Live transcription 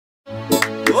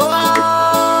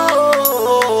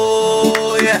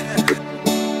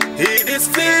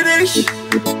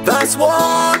That's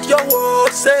what your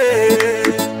word says.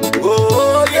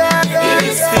 Oh yeah, yeah, it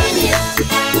is finished.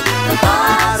 The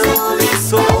battle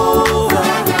is over.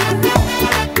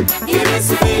 It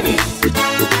is finished.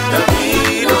 There'll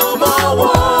be no more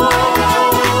war.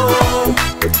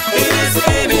 It is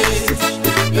finished.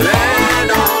 The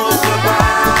end of the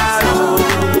battle.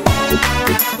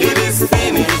 It is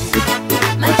finished.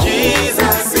 My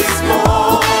Jesus is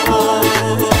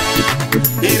Lord.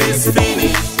 It is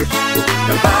finished.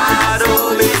 The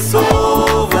battle is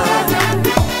over.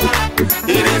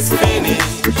 It is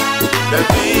finished. There'll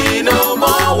be no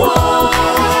more war.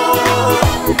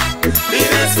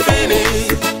 It is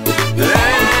finished. The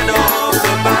end of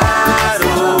the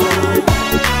battle.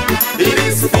 It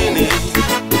is finished.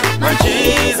 My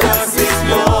Jesus is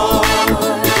Lord.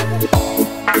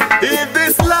 In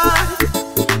this life,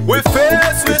 we're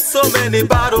faced with so many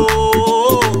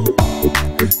battles,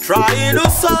 trying to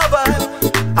survive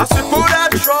as we put our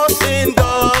trust in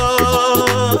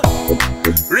God,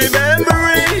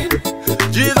 remembering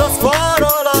Jesus fought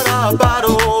all of our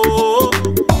battle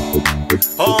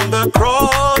on the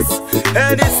cross,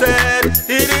 and He said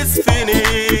it is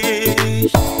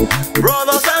finished.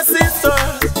 Brothers and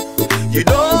sisters, you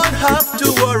don't have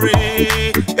to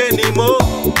worry anymore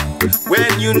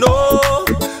when you know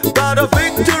that the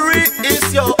victory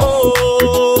is your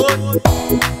own,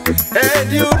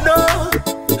 and you know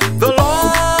the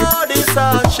Lord is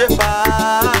our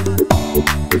shepherd,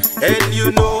 and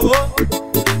you know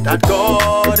that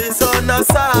God is on our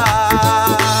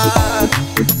side.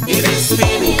 It is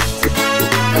finished.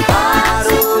 The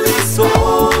battle is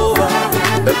over.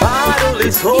 The battle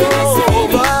is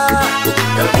over.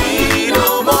 There'll be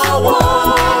no more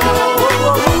war.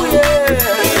 Oh, yeah.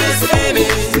 It is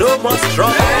finished. No more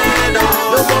struggle. No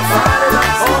more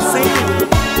fighting or sin.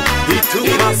 He took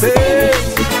my pain.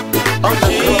 On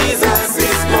Jesus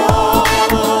is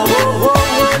Lord. Oh,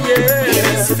 yeah. It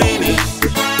is finished.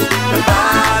 The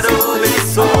battle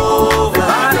is over. The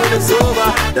battle is over.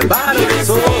 The battle is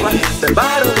over. The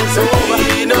battle is over.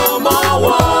 No more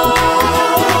war.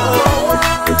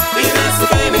 It is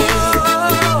finished.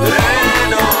 The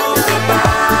end of the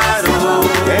battle.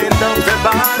 End of the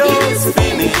battle. It is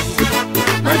finished.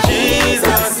 My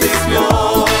Jesus is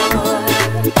Lord.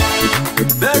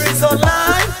 There is a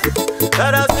line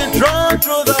that has been drawn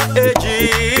through the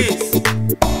ages.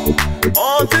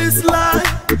 On this line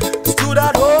stood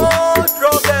that old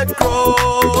rugged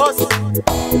cross,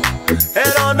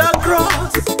 and on the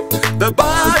cross the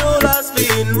battle has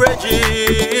been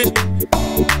raging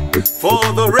for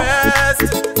the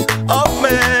rest of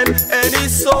man and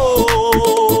his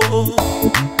soul.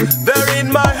 There in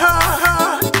my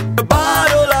heart the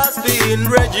battle has been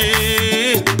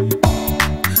raging.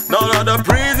 None of the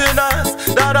prisoners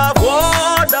that I've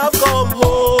won have come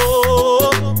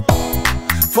home,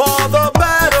 for the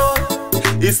battle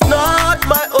is not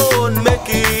my own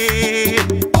making.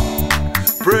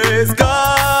 Praise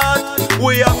God,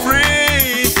 we are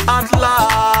free at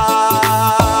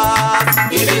last.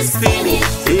 It is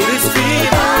finished. It is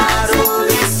finished. The battle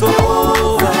is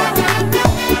over.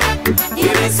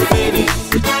 It is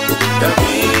finished. There'll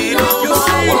be no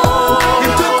more war. He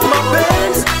took my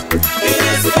pains. It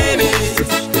is finished.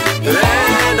 The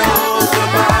end of the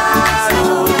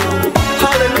battle.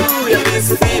 Hallelujah. It is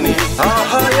finished.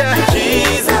 Yeah.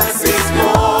 Jesus is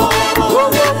Lord. Whoa,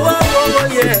 whoa, whoa, whoa,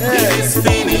 yeah. It is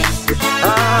finished. The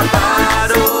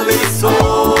battle is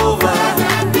over.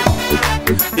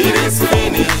 It is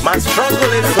finished. My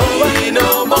struggle is over.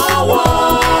 No more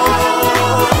war.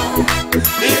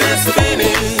 It is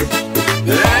finished.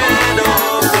 The end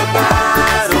of the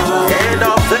battle. End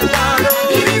of the battle.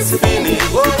 It is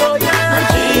finished. Oh yeah. And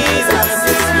Jesus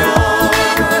is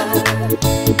Lord.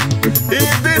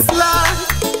 In this life,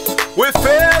 we're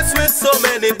faced with so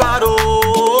many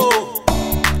battles,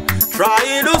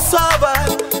 trying to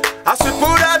survive as we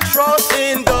put our trust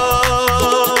in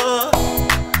God,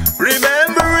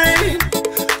 remembering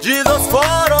Jesus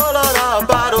fought all of our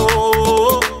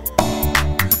battle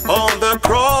on the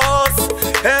cross,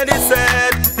 and He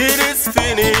said it is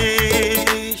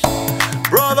finished.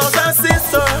 Brothers and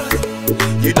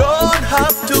sisters, you don't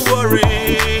have to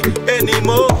worry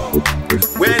anymore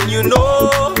when you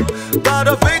know that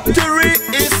the victory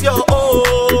is your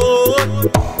own,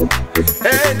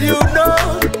 and you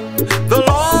know the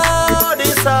Lord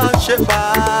is our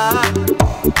shepherd,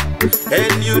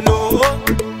 and you know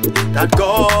that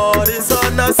God is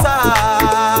on our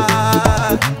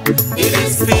side. It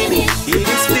is finished. It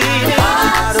is finished. The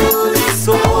battle is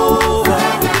over.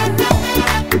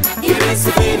 It is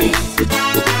finished.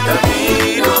 There'll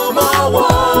be no more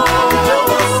war. No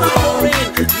more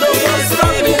suffering. No more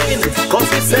suffering. 'Cause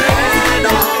He said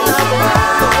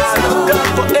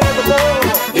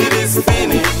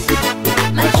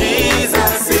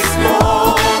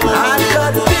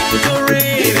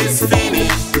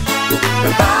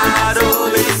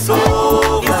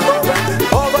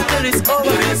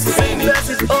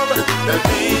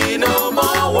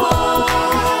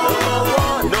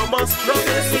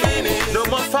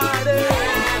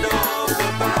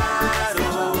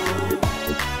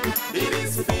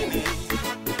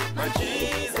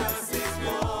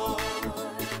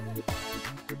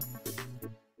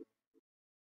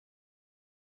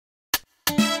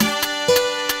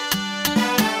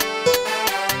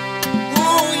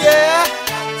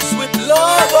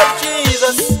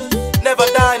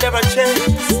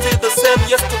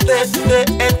yesterday, today,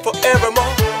 and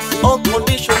forevermore.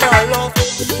 Unconditional love.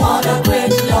 What a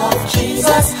great love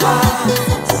Jesus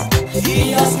has.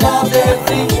 He has loved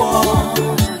everyone.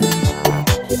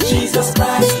 Jesus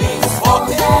Christ lives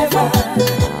forever.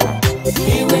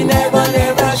 He will never,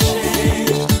 never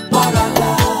change. What a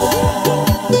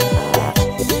love.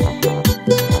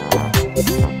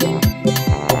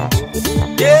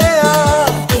 Yeah.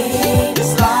 He gave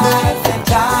his life and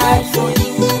died for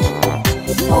you.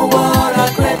 Oh, what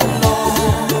a great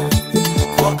love.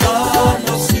 For God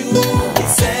loves you. He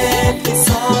sent his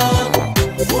son.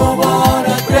 Oh, what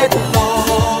a great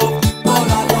love. What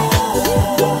a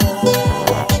love.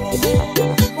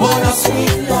 What a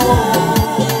sweet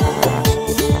love.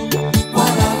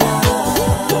 What a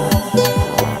love.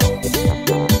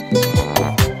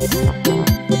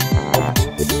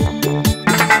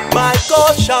 My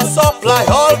God shall supply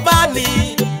all my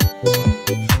need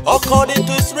according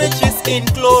to his riches in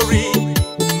glory.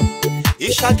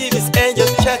 He shall give his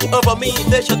angels check over me.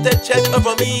 They shall take check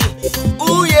over me.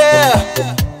 Ooh yeah.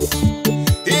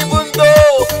 Even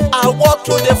though I walk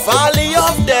through the valley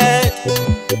of death,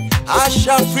 I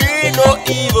shall fear no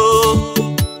evil.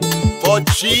 For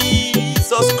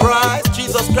Jesus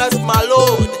Christ my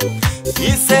Lord,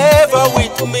 He's ever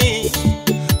with me.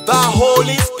 The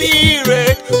Holy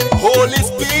Spirit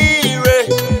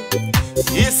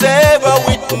is ever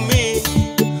with me.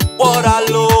 What a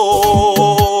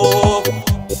love,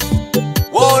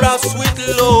 what a sweet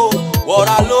love, what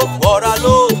a love, what a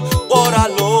love, what a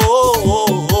love.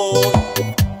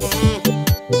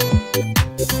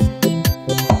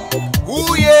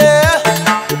 Ooh yeah.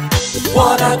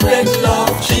 What a great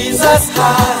love Jesus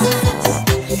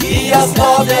has. He has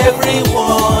loved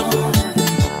everyone.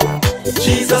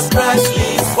 Jesus Christ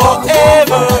lives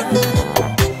forever.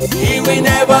 He will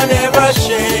never, never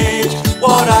change.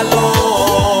 What a love.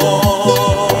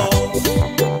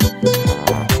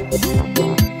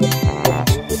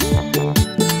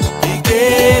 He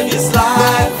gave his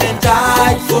life and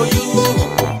died for you.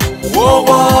 Oh,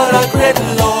 what a great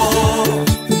love.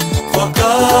 For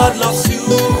God loves you.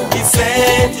 He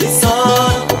sent his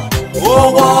son.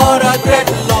 Oh, what a great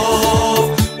love.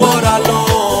 What a love.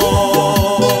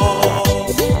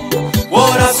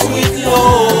 What a sweet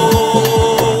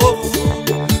love.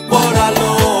 What a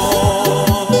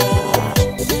love.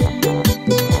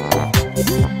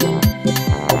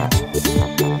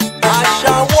 I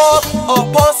shall walk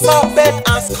upon serpent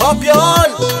and scorpion.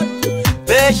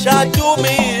 They shall do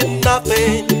me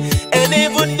nothing. And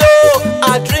even though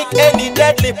I drink any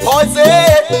deadly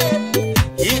poison,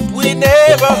 it will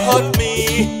never hurt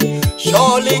me.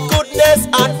 Surely goodness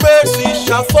and mercy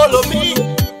shall follow me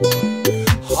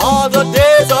all the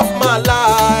days of my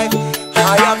life.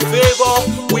 I am favored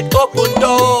with open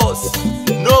doors.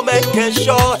 No man can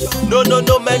shut. No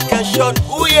man can shut.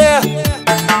 Ooh yeah.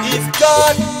 If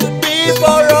God be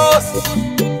for us,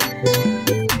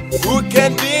 who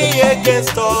can be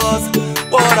against us?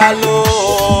 What a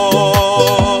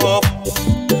love.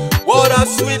 What a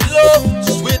sweet love.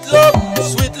 Sweet love.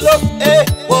 Sweet love. Eh,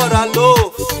 what a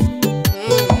love.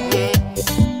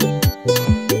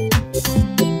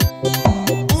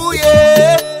 Ooh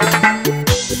yeah.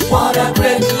 What a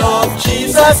great love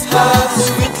Jesus has.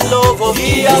 Sweet love of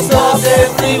He has loved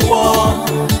everyone.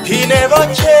 He never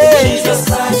changed. Jesus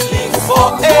Christ lives